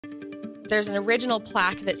there's an original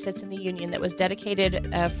plaque that sits in the Union that was dedicated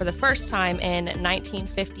for the first time in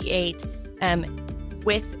 1958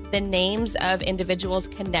 with the names of individuals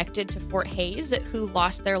connected to Fort Hays who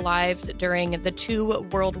lost their lives during the two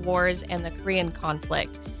world wars and the Korean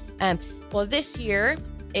conflict. Well, this year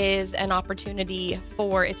is an opportunity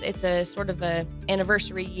for, it's a sort of a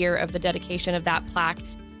anniversary year of the dedication of that plaque.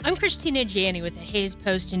 I'm Cristina Janney with the Hays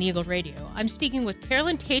Post and Eagle Radio. I'm speaking with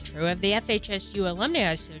Carolyn Tatro of the FHSU Alumni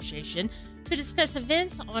Association to discuss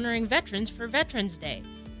events honoring veterans for Veterans Day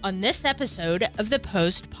on this episode of the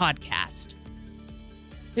Post podcast.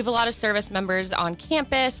 We have a lot of service members on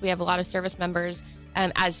campus. We have a lot of service members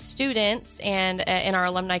as students and in our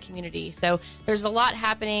alumni community. So there's a lot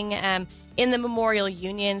happening in the Memorial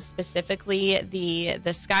Union, specifically the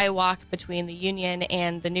skywalk between the Union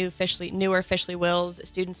and the newer Fishley Wills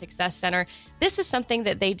Student Success Center. This is something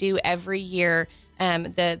that they do every year.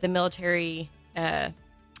 The military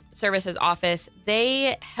services office,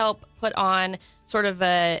 they help put on sort of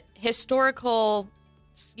a historical,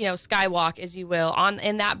 skywalk, as you will,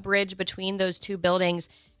 in that bridge between those two buildings.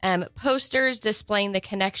 Posters displaying the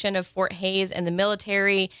connection of Fort Hays and the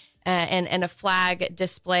military, and a flag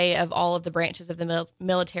display of all of the branches of the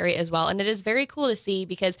military as well. And it is very cool to see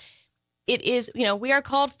because it is, we are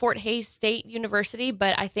called Fort Hays State University,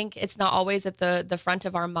 but I think it's not always at the front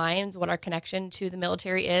of our minds what our connection to the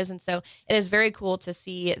military is. And so it is very cool to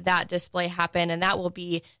see that display happen, and that will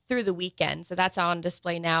be through the weekend. So that's on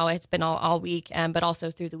display now. It's been all week, but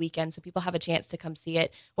also through the weekend. So people have a chance to come see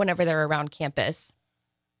it whenever they're around campus.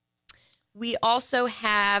 We also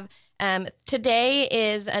have, today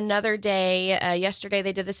is another day. Yesterday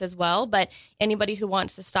they did this as well, but anybody who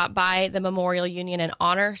wants to stop by the Memorial Union and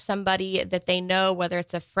honor somebody that they know, whether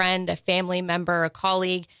it's a friend, a family member, a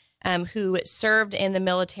colleague who served in the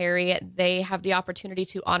military, they have the opportunity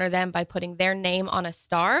to honor them by putting their name on a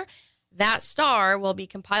star. That star will be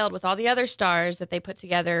compiled with all the other stars that they put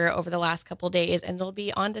together over the last couple of days, and it'll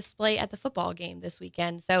be on display at the football game this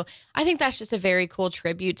weekend. So I think that's just a very cool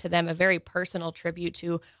tribute to them, a very personal tribute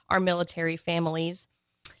to our military families.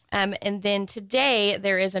 And then today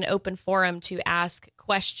there is an open forum to ask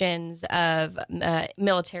questions of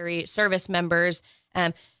military service members.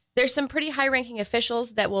 There's some pretty high-ranking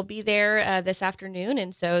officials that will be there this afternoon,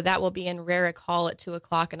 and so that will be in Rarick Hall at 2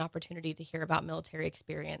 o'clock, an opportunity to hear about military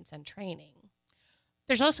experience and training.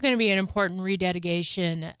 There's also going to be an important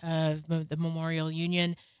rededication of the Memorial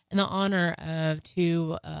Union in the honor of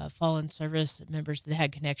two fallen service members that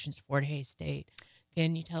had connections to Fort Hays State.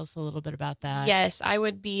 Can you tell us a little bit about that? Yes, I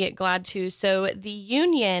would be glad to. So the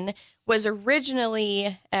Union was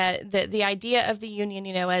originally, the idea of the Union,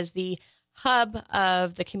 as the hub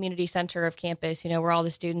of the community center of campus, where all the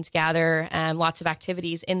students gather, lots of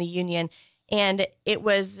activities in the Union. And it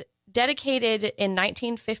was dedicated in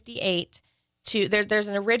 1958 to, there's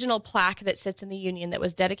an original plaque that sits in the Union that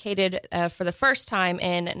was dedicated for the first time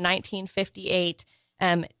in 1958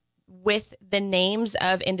 with the names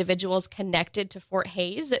of individuals connected to Fort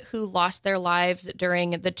Hays who lost their lives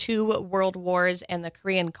during the two world wars and the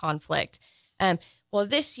Korean conflict. Well,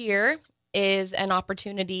 this year is an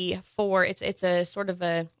opportunity for, it's a sort of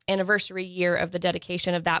a anniversary year of the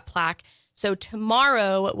dedication of that plaque. So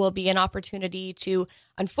tomorrow will be an opportunity to,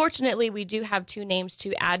 unfortunately, we do have two names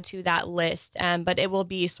to add to that list, but it will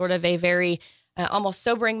be sort of a very almost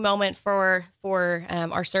sobering moment for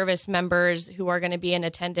our service members who are going to be in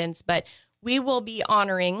attendance. But we will be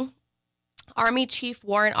honoring Army Chief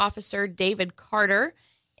Warrant Officer David Carter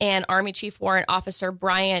and Army Chief Warrant Officer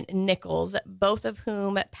Brian Nichols, both of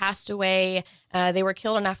whom passed away. They were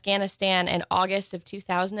killed in Afghanistan in August of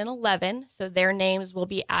 2011, so their names will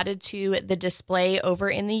be added to the display over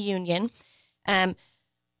in the Union. Let's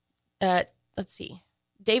see.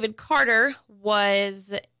 David Carter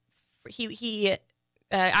was, he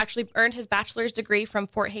actually earned his bachelor's degree from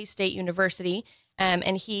Fort Hays State University,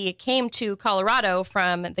 and he came to Colorado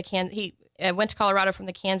from went to Colorado from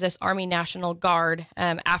the Kansas Army National Guard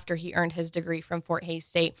after he earned his degree from Fort Hays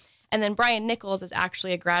State. And then Brian Nichols is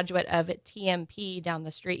actually a graduate of TMP down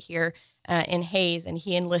the street here in Hays, and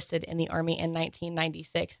he enlisted in the Army in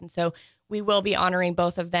 1996. And so we will be honoring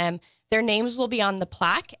both of them. Their names will be on the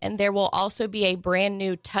plaque, and there will also be a brand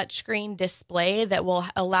new touchscreen display that will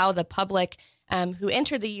allow the public who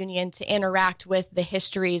enter the Union to interact with the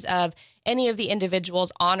histories of any of the individuals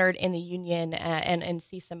honored in the Union and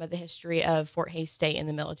see some of the history of Fort Hays State in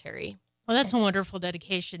the military. Well, that's a wonderful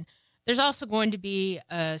dedication. There's also going to be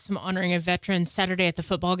some honoring of veterans Saturday at the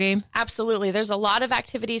football game. Absolutely. There's a lot of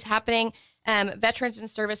activities happening. Veterans and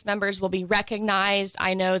service members will be recognized.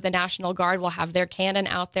 I know the National Guard will have their cannon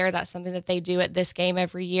out there. That's something that they do at this game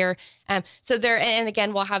every year. So there, and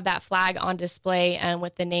again, we'll have that flag on display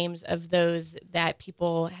with the names of those that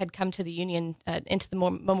people had come to the Union, into the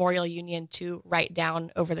Memorial Union to write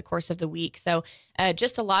down over the course of the week. So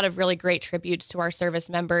just a lot of really great tributes to our service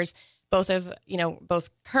members, both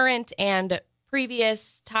current and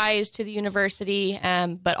previous ties to the university,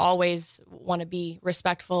 but always want to be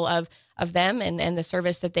respectful of them and the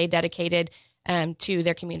service that they dedicated to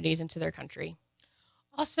their communities and to their country.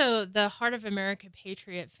 Also, the Heart of America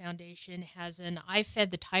Patriot Foundation has an I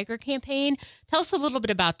Fed the Tiger campaign. Tell us a little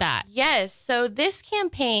bit about that. Yes. So this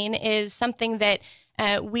campaign is something that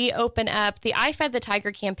we open up. The I Fed the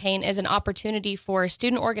Tiger campaign is an opportunity for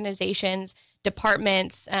student organizations,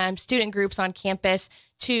 departments, student groups on campus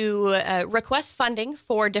to request funding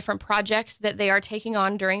for different projects that they are taking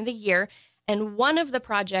on during the year. And one of the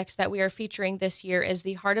projects that we are featuring this year is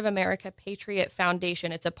the Heart of America Patriot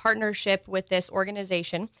Foundation. It's a partnership with this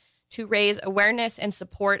organization to raise awareness and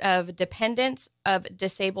support of dependents of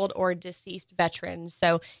disabled or deceased veterans.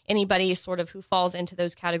 So anybody sort of who falls into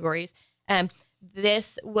those categories.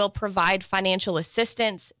 This will provide financial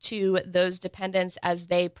assistance to those dependents as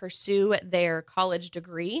they pursue their college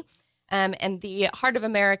degree. And the Heart of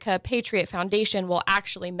America Patriot Foundation will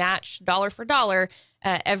actually match dollar for dollar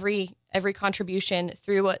every contribution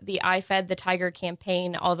through the I Fed the Tiger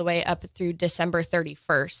campaign all the way up through December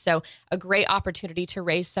 31st. So a great opportunity to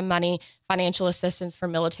raise some money, financial assistance for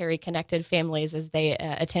military-connected families as they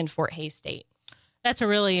attend Fort Hays State. That's a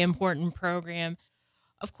really important program.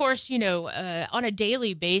 Of course, on a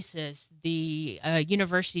daily basis, the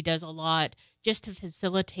university does a lot just to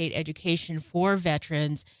facilitate education for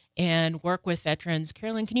veterans and work with veterans.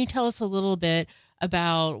 Carolyn, can you tell us a little bit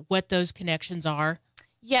about what those connections are?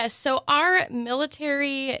 Yes. So our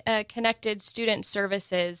military-connected student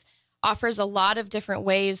services offers a lot of different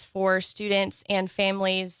ways for students and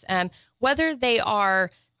families, whether they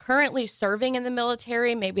are currently serving in the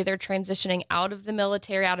military, maybe they're transitioning out of the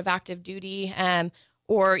military, out of active duty,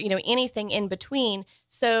 or, anything in between.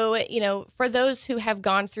 So, for those who have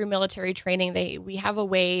gone through military training, we have a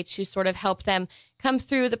way to sort of help them come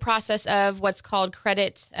through the process of what's called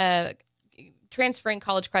transferring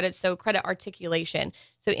college credits, so credit articulation.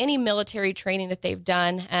 So any military training that they've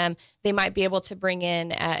done, they might be able to bring in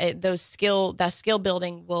that skill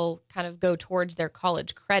building will kind of go towards their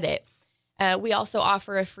college credit. We also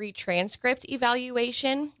offer a free transcript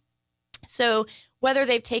evaluation. So whether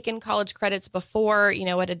they've taken college credits before,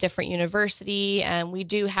 at a different university, we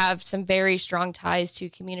do have some very strong ties to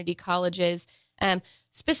community colleges,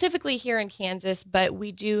 specifically here in Kansas, but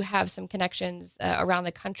we do have some connections around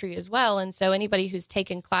the country as well. And so anybody who's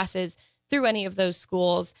taken classes through any of those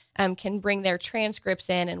schools can bring their transcripts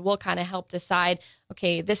in, and we'll kind of help decide,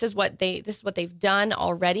 okay, this is what they've done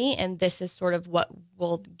already, and this is sort of what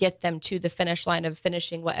will get them to the finish line of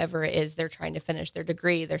finishing whatever it is they're trying to finish, their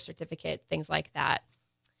degree, their certificate, things like that.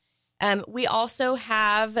 We also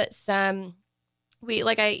have I've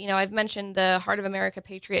mentioned the Heart of America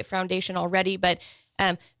Patriot Foundation already, but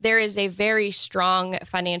there is a very strong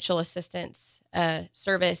financial assistance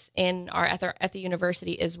service at the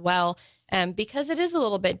university as well, because it is a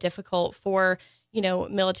little bit difficult for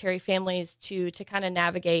military families to kind of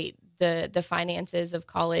navigate the finances of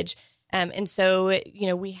college, and so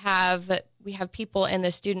we have people in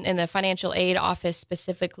the financial aid office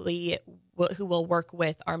specifically who will work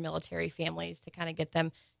with our military families to kind of get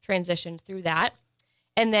them transitioned through that.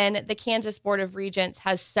 And then the Kansas Board of Regents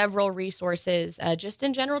has several resources just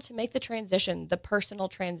in general to make the personal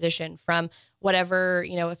transition from whatever,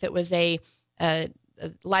 if it was a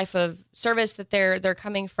life of service that they're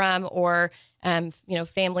coming from, or,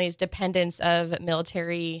 families, dependents of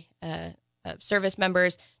military service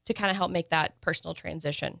members, to kind of help make that personal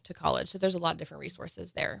transition to college. So there's a lot of different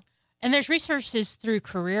resources there. And there's resources through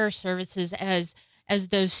career services as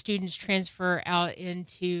those students transfer out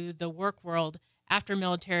into the work world after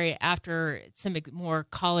military, after some more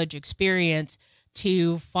college experience,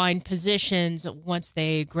 to find positions once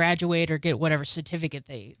they graduate or get whatever certificate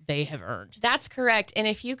they have earned. That's correct. And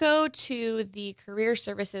if you go to the career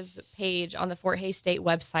services page on the Fort Hays State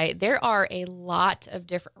website, there are a lot of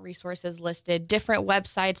different resources listed, different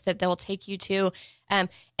websites that they'll take you to. And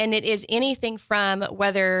it is anything from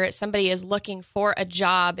whether somebody is looking for a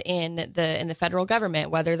job in the federal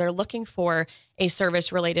government, whether they're looking for a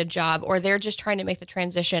service-related job, or they're just trying to make the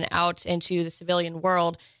transition out into the civilian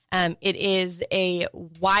world. It is a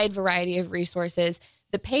wide variety of resources.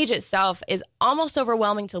 The page itself is almost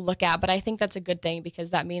overwhelming to look at, but I think that's a good thing,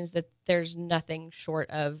 because that means that there's nothing short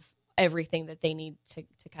of everything that they need to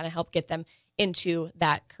kind of help get them into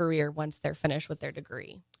that career once they're finished with their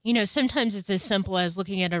degree. You know, sometimes it's as simple as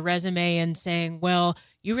looking at a resume and saying, well,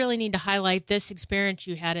 you really need to highlight this experience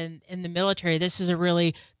you had in the military. This is a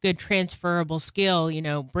really good transferable skill. You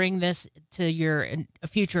know, bring this to your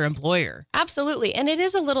future employer. Absolutely. And it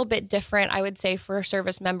is a little bit different, I would say, for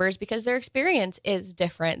service members because their experience is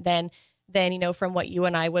different than from what you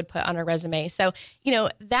and I would put on a resume. So,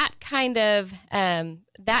 that kind of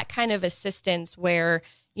assistance where,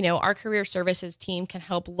 our career services team can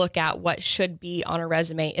help look at what should be on a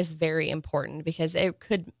resume is very important because it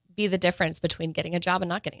could be the difference between getting a job and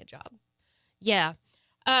not getting a job. Yeah.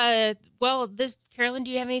 Carolyn,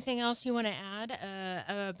 do you have anything else you want to add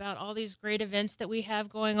about all these great events that we have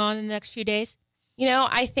going on in the next few days?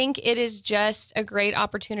 I think it is just a great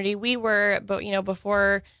opportunity.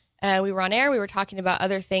 Before we were on air, we were talking about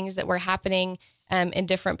other things that were happening in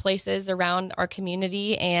different places around our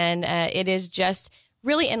community, and it is just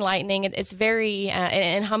really enlightening. It's very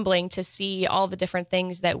and humbling to see all the different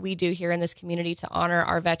things that we do here in this community to honor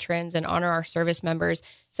our veterans and honor our service members.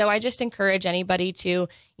 So I just encourage anybody to,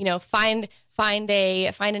 find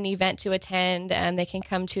an event to attend, and they can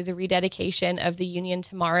come to the rededication of the Union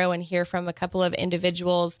tomorrow and hear from a couple of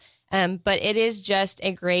individuals. But it is just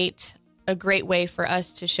a great way for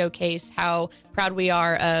us to showcase how proud we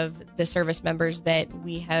are of the service members that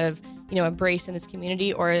we have, embraced in this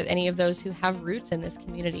community, or any of those who have roots in this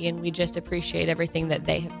community. And we just appreciate everything that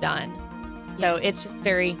they have done. Yes. So it's just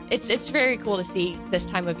it's very cool to see this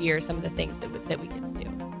time of year, some of the things that we get to do.